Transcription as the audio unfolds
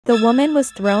The woman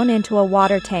was thrown into a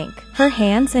water tank. Her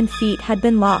hands and feet had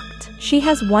been locked. She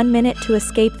has 1 minute to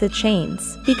escape the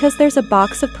chains, because there's a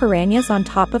box of piranhas on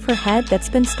top of her head that's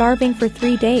been starving for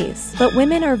 3 days. But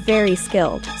women are very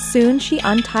skilled. Soon she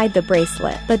untied the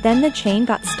bracelet, but then the chain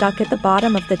got stuck at the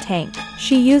bottom of the tank.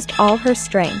 She used all her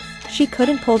strength. She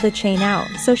couldn't pull the chain out,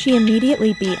 so she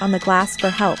immediately beat on the glass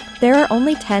for help. There are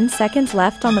only 10 seconds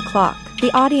left on the clock.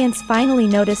 The audience finally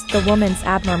noticed the woman's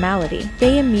abnormality.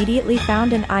 They immediately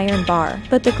found an iron bar,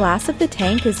 but the glass of the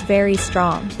tank is very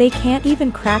strong. They can't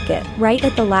even crack it. Right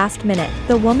at the last minute,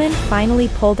 the woman finally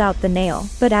pulled out the nail,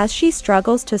 but as she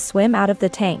struggles to swim out of the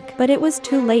tank, but it was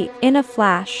too late. In a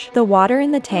flash, the water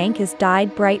in the tank is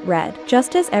dyed bright red.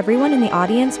 Just as everyone in the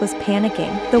audience was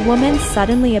panicking, the woman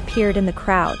suddenly appeared in the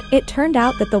crowd. It turned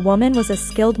out that the woman was a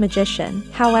skilled magician.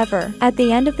 However, at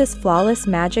the end of this flawless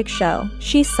magic show,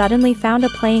 she suddenly found a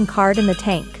playing card in the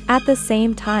tank. At the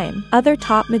same time, other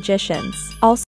top magicians also